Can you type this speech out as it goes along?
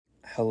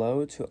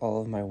Hello to all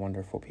of my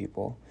wonderful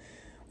people.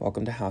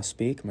 Welcome to House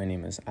Speak. My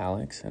name is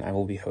Alex, and I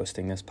will be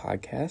hosting this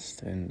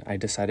podcast. And I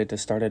decided to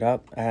start it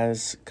up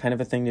as kind of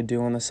a thing to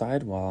do on the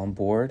side while I'm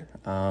bored.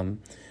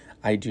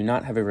 I do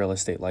not have a real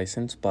estate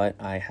license, but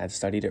I had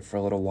studied it for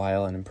a little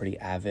while, and I'm pretty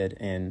avid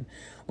in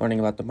learning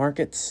about the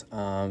markets.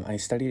 I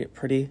studied it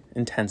pretty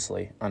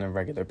intensely on a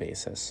regular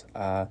basis.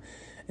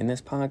 In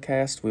this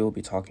podcast, we will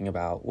be talking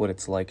about what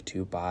it's like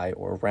to buy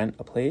or rent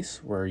a place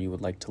where you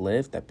would like to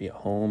live, that be a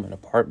home, an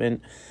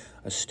apartment,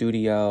 a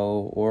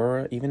studio,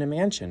 or even a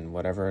mansion,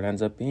 whatever it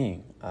ends up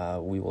being.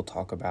 We will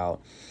talk about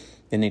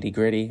the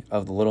nitty-gritty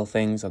of the little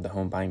things of the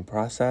home buying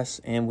process,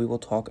 and we will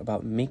talk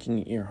about making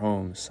it your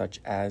home, such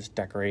as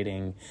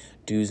decorating,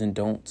 do's and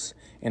don'ts,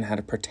 and how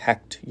to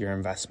protect your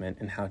investment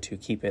and how to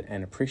keep it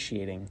an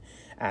appreciating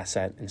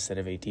asset instead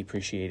of a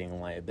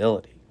depreciating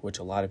liability, which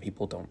a lot of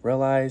people don't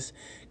realize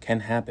can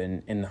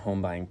happen in the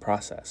home buying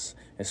process.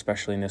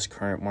 Especially in this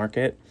current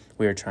market,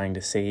 we are trying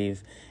to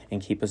save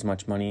and keep as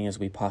much money as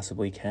we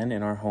possibly can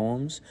in our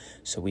homes,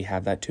 so we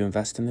have that to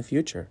invest in the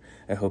future.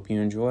 I hope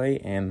you enjoy,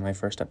 and my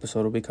first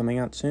episode will be coming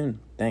out soon.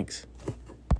 Thanks.